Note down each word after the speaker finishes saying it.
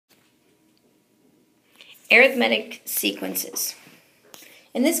Arithmetic sequences.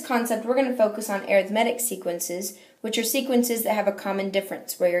 In this concept, we're going to focus on arithmetic sequences, which are sequences that have a common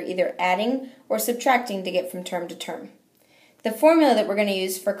difference, where you're either adding or subtracting to get from term to term. The formula that we're going to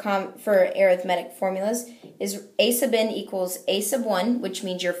use for arithmetic formulas is a sub n equals a sub 1, which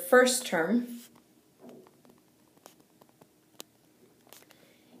means your first term,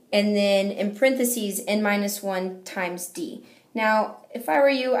 and then in parentheses n minus 1 times d. Now, if I were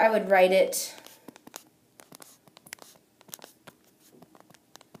you, I would write it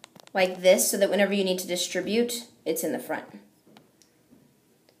like this, so that whenever you need to distribute, it's in the front.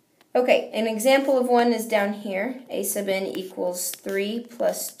 Okay, an example of one is down here. A sub n equals 3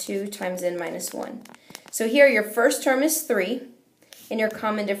 plus 2 times n minus 1. So here your first term is 3, and your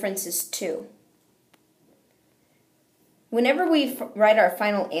common difference is 2. Whenever we write our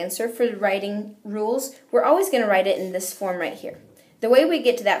final answer for the writing rules, we're always going to write it in this form right here. The way we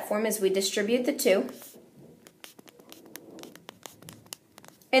get to that form is we distribute the 2,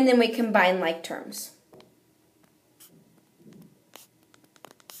 and then we combine like terms.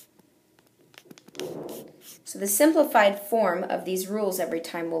 So the simplified form of these rules every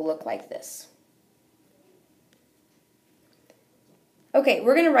time will look like this. Okay,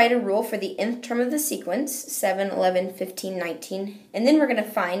 we're going to write a rule for the nth term of the sequence, 7, 11, 15, 19, and then we're going to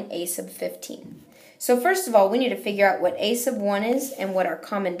find a sub 15. So first of all, we need to figure out what a sub 1 is and what our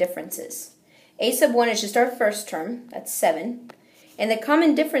common difference is. A sub 1 is just our first term, that's 7. And the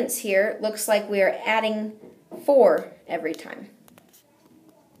common difference here looks like we are adding 4 every time.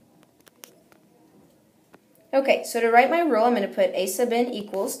 Okay, so to write my rule, I'm going to put a sub n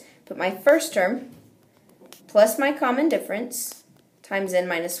equals, put my first term plus my common difference times n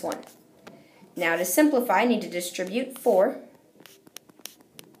minus 1. Now to simplify, I need to distribute 4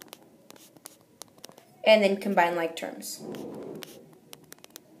 and then combine like terms.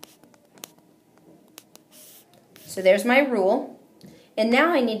 So there's my rule. And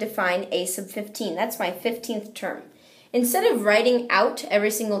now I need to find a sub 15. That's my 15th term. Instead of writing out every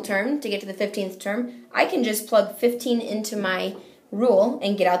single term to get to the 15th term, I can just plug 15 into my rule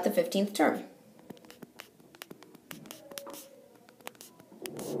and get out the 15th term.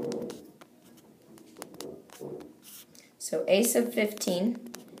 So a sub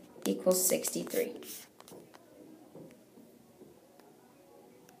 15 equals 63.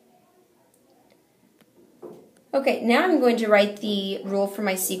 Okay, now I'm going to write the rule for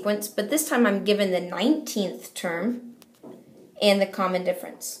my sequence, but this time I'm given the 19th term and the common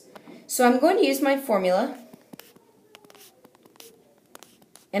difference. So I'm going to use my formula,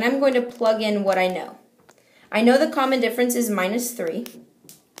 and I'm going to plug in what I know. I know the common difference is minus 3,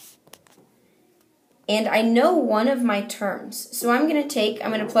 and I know one of my terms. So I'm going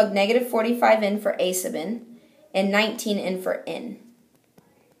to plug negative 45 in for a sub n and 19 in for n.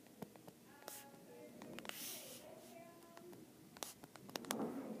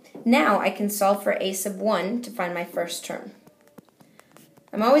 Now I can solve for a sub 1 to find my first term.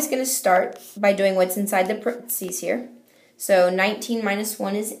 I'm always going to start by doing what's inside the parentheses here. So 19 minus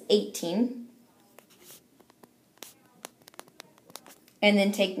 1 is 18. And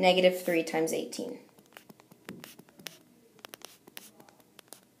then take negative 3 times 18.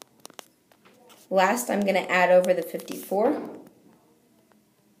 Last, I'm going to add over the 54.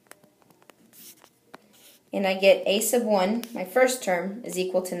 And I get a sub 1, my first term, is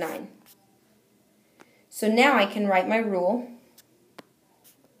equal to 9. So now I can write my rule.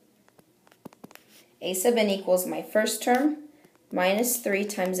 A sub n equals my first term minus 3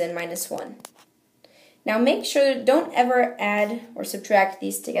 times n minus 1. Now make sure, don't ever add or subtract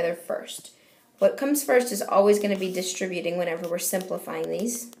these together first. What comes first is always going to be distributing whenever we're simplifying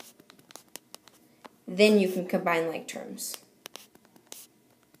these. Then you can combine like terms.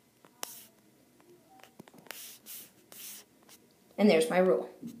 And there's my rule.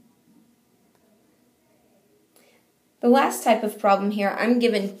 The last type of problem here, I'm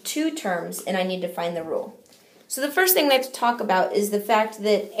given 2 terms and I need to find the rule. So the first thing we have to talk about is the fact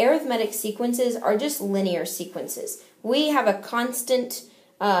that arithmetic sequences are just linear sequences. We have a constant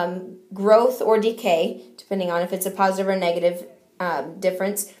growth or decay, depending on if it's a positive or negative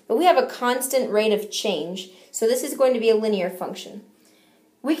difference, but we have a constant rate of change, so this is going to be a linear function.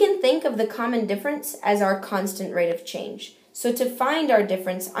 We can think of the common difference as our constant rate of change. So to find our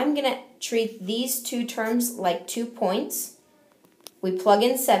difference, I'm going to treat these 2 terms like 2 points. We plug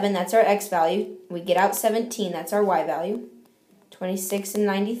in 7, that's our x value. We get out 17, that's our y value. 26 and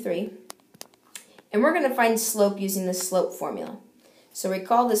 93. And we're going to find slope using the slope formula. So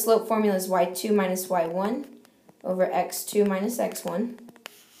recall the slope formula is y2 minus y1 over x2 minus x1.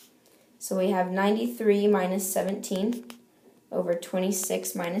 So we have 93 minus 17 over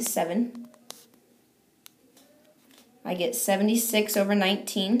 26 minus 7. I get 76 over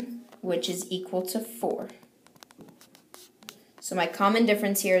 19, which is equal to 4. So my common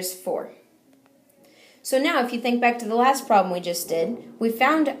difference here is 4. So now if you think back to the last problem we just did, we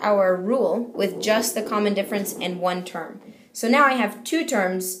found our rule with just the common difference and one term. So now I have two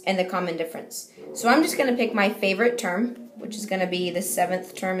terms and the common difference. So I'm just going to pick my favorite term, which is going to be the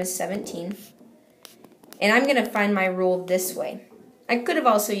 7th term is 17. And I'm going to find my rule this way. I could have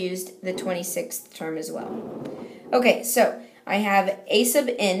also used the 26th term as well. Okay, so I have a sub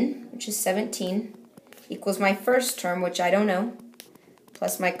n, which is 17, equals my first term, which I don't know,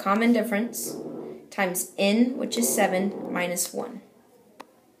 plus my common difference, times n, which is 7, minus 1.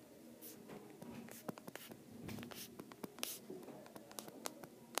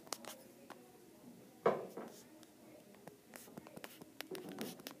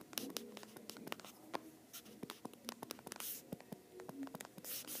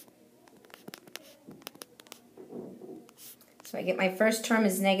 So I get my first term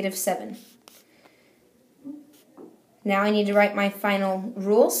is negative 7. Now I need to write my final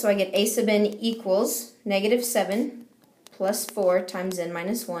rule, so I get a sub n equals negative 7 plus 4 times n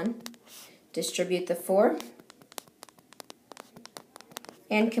minus 1. Distribute the 4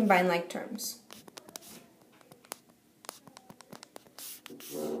 and combine like terms.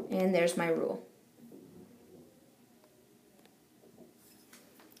 And there's my rule.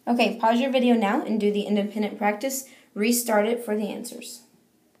 Okay, pause your video now and do the independent practice. Restart it for the answers.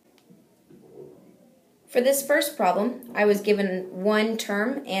 For this first problem, I was given one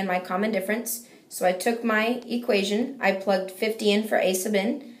term and my common difference. So I took my equation, I plugged 50 in for a sub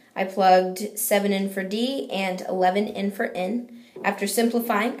n, I plugged 7 in for d, and 11 in for n. After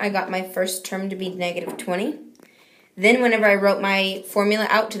simplifying, I got my first term to be negative 20. Then whenever I wrote my formula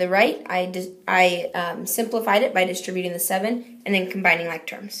out to the right, I simplified it by distributing the 7 and then combining like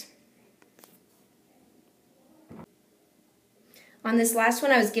terms. On this last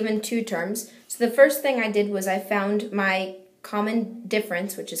one, I was given two terms. So the first thing I did was I found my common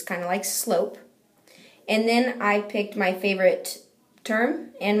difference, which is kind of like slope. And then I picked my favorite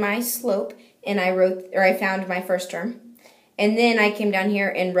term and my slope, and I found my first term. And then I came down here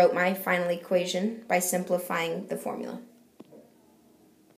and wrote my final equation by simplifying the formula.